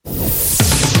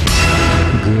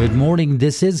Good morning,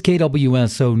 this is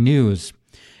KWSO News.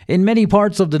 In many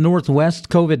parts of the Northwest,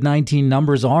 COVID-19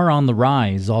 numbers are on the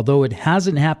rise, although it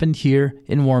hasn't happened here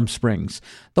in Warm Springs.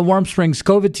 The Warm Springs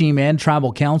COVID team and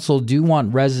Tribal Council do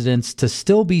want residents to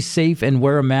still be safe and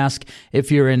wear a mask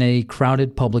if you're in a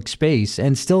crowded public space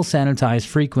and still sanitize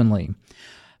frequently.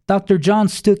 Dr. John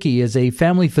Stuckey is a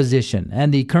family physician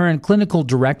and the current clinical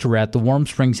director at the Warm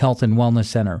Springs Health and Wellness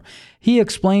Center. He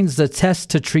explains the Test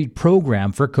to Treat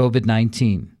program for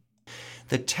COVID-19.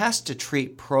 The Test to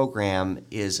Treat program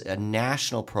is a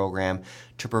national program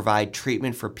to provide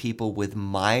treatment for people with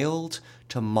mild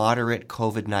to moderate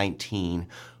COVID-19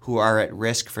 who are at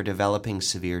risk for developing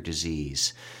severe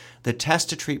disease. The Test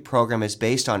to Treat program is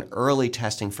based on early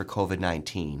testing for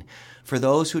COVID-19. For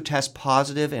those who test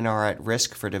positive and are at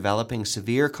risk for developing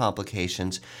severe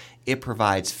complications, it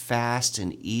provides fast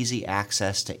and easy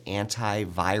access to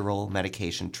antiviral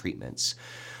medication treatments.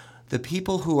 The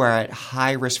people who are at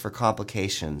high risk for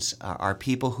complications are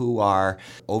people who are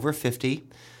over 50,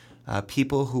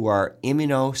 people who are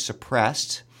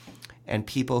immunosuppressed, and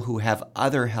people who have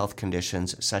other health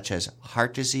conditions such as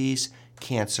heart disease,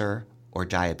 cancer, or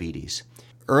diabetes.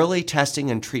 Early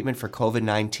testing and treatment for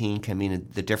COVID-19 can mean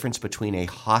the difference between a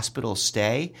hospital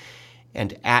stay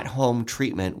and at-home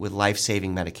treatment with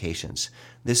life-saving medications.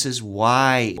 This is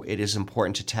why it is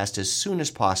important to test as soon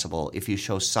as possible if you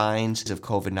show signs of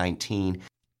COVID-19.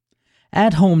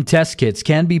 At-home test kits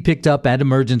can be picked up at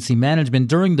Emergency Management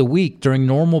during the week during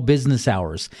normal business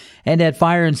hours, and at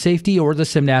Fire and Safety or the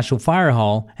Simnashal Fire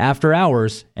Hall after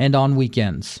hours and on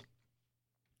weekends.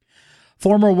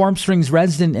 Former Warm Springs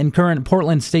resident and current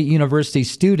Portland State University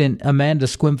student Amanda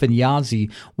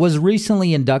Squinfanyazi was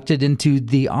recently inducted into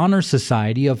the Honor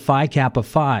Society of Phi Kappa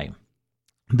Phi,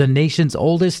 the nation's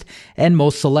oldest and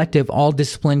most selective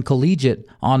all-discipline collegiate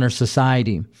honor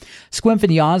society.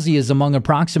 Squinfanyazi is among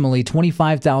approximately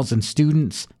 25,000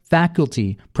 students,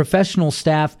 faculty, professional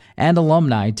staff, and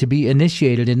alumni to be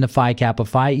initiated into Phi Kappa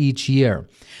Phi each year.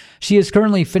 She is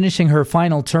currently finishing her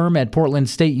final term at Portland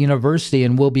State University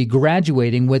and will be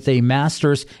graduating with a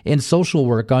master's in social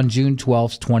work on June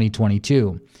 12,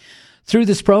 2022. Through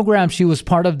this program, she was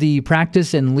part of the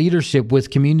Practice and Leadership with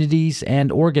Communities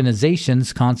and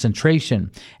Organizations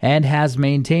concentration and has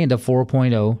maintained a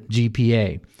 4.0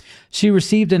 GPA. She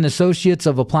received an Associate's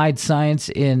of Applied Science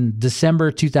in December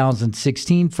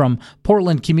 2016 from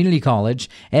Portland Community College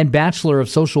and Bachelor of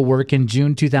Social Work in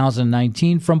June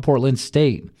 2019 from Portland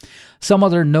State. Some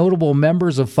other notable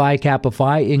members of Phi Kappa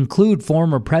Phi include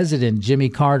former President Jimmy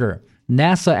Carter,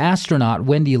 NASA astronaut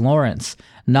Wendy Lawrence,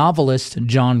 novelist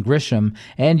John Grisham,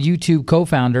 and YouTube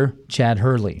co-founder Chad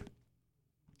Hurley.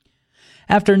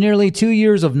 After nearly 2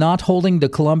 years of not holding the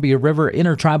Columbia River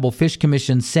Intertribal Fish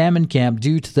Commission Salmon Camp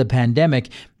due to the pandemic,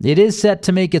 it is set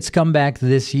to make its comeback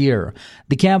this year.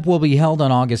 The camp will be held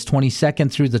on August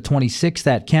 22nd through the 26th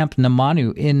at Camp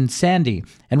Namanu in Sandy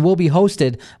and will be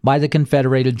hosted by the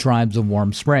Confederated Tribes of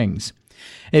Warm Springs.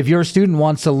 If your student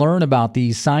wants to learn about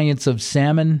the science of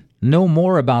salmon, know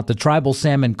more about the tribal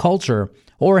salmon culture,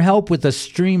 or help with a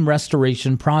stream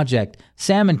restoration project,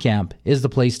 Salmon Camp is the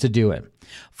place to do it.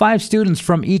 5 students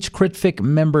from each CritFic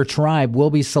member tribe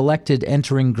will be selected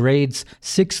entering grades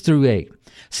 6 through 8.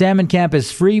 Salmon Camp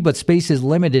is free, but space is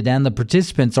limited, and the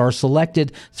participants are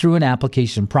selected through an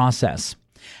application process.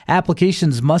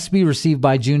 Applications must be received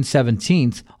by June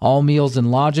 17th. All meals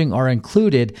and lodging are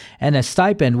included, and a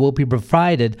stipend will be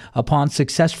provided upon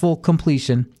successful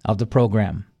completion of the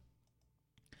program.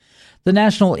 The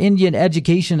National Indian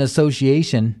Education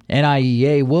Association,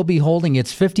 NIEA, will be holding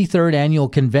its 53rd Annual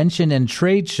Convention and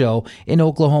Trade Show in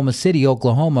Oklahoma City,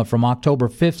 Oklahoma from October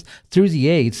 5th through the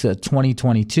 8th,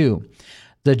 2022.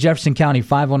 The Jefferson County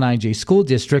 509J School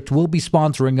District will be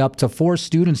sponsoring up to 4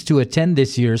 students to attend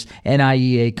this year's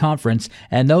NIEA conference,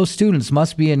 and those students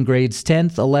must be in grades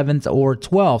 10th, 11th, or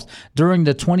 12th during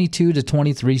the 22 to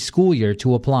 23 school year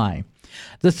to apply.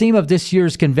 The theme of this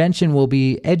year's convention will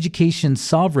be Education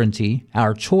Sovereignty,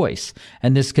 Our Choice,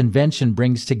 and this convention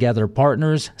brings together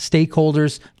partners,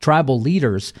 stakeholders, tribal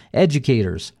leaders,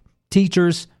 educators,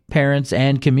 teachers, parents,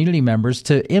 and community members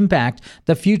to impact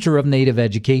the future of Native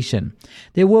education.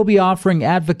 They will be offering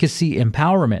advocacy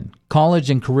empowerment, college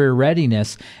and career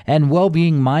readiness, and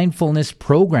well-being mindfulness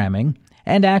programming,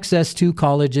 and access to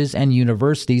colleges and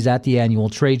universities at the annual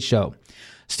trade show.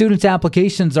 Students'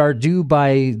 applications are due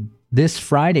by this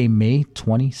Friday, May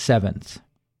 27th.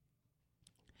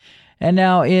 And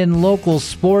now in local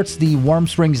sports, the Warm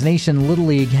Springs Nation Little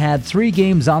League had 3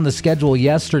 games on the schedule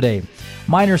yesterday.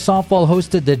 Minor softball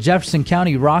hosted the Jefferson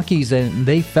County Rockies, and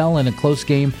they fell in a close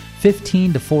game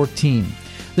 15-14.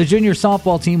 The The junior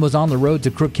softball team was on the road to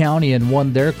Crook County and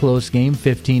won their close game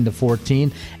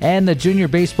 15-14. And the junior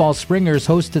baseball Springers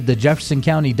hosted the Jefferson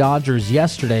County Dodgers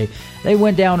yesterday. They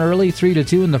went down early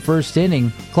 3-2 in the first inning,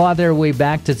 clawed their way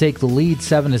back to take the lead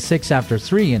 7-6 after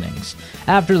 3 innings.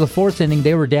 After the fourth inning,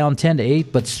 they were down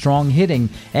 10-8, but strong hitting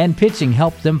and pitching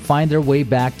helped them find their way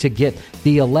back to get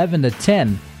the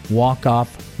 11-10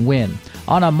 walk-off win.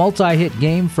 On a multi-hit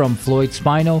game from Floyd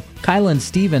Spino, Kylan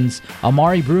Stevens,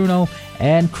 Amari Bruno,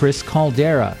 and Chris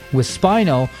Caldera, with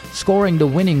Spino scoring the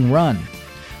winning run.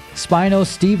 Spino,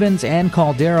 Stevens, and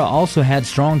Caldera also had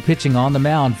strong pitching on the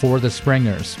mound for the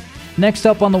Springers. Next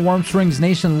up on the Warm Springs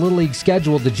Nation Little League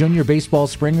schedule, the junior baseball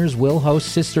Springers will host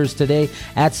Sisters today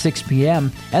at 6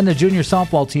 p.m., and the junior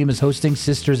softball team is hosting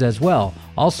Sisters as well,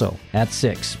 also at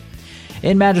 6.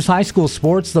 In Madras High School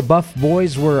sports, the Buff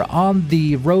boys were on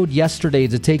the road yesterday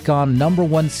to take on number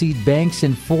 1 seed Banks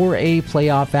in 4A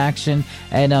playoff action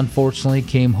and unfortunately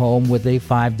came home with a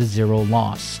 5-0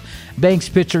 loss. Banks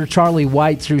pitcher Charlie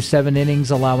White threw 7 innings,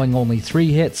 allowing only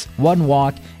 3 hits, 1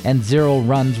 walk, and 0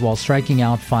 runs while striking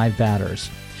out 5 batters.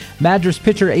 Madras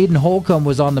pitcher Aiden Holcomb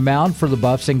was on the mound for the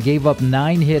Buffs and gave up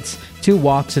 9 hits, 2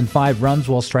 walks, and 5 runs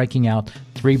while striking out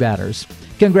 3 batters.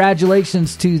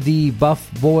 Congratulations to the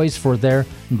Buff boys for their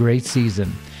great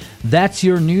season. That's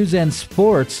your news and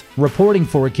sports. Reporting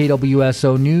for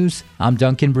KWSO News, I'm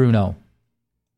Duncan Bruno.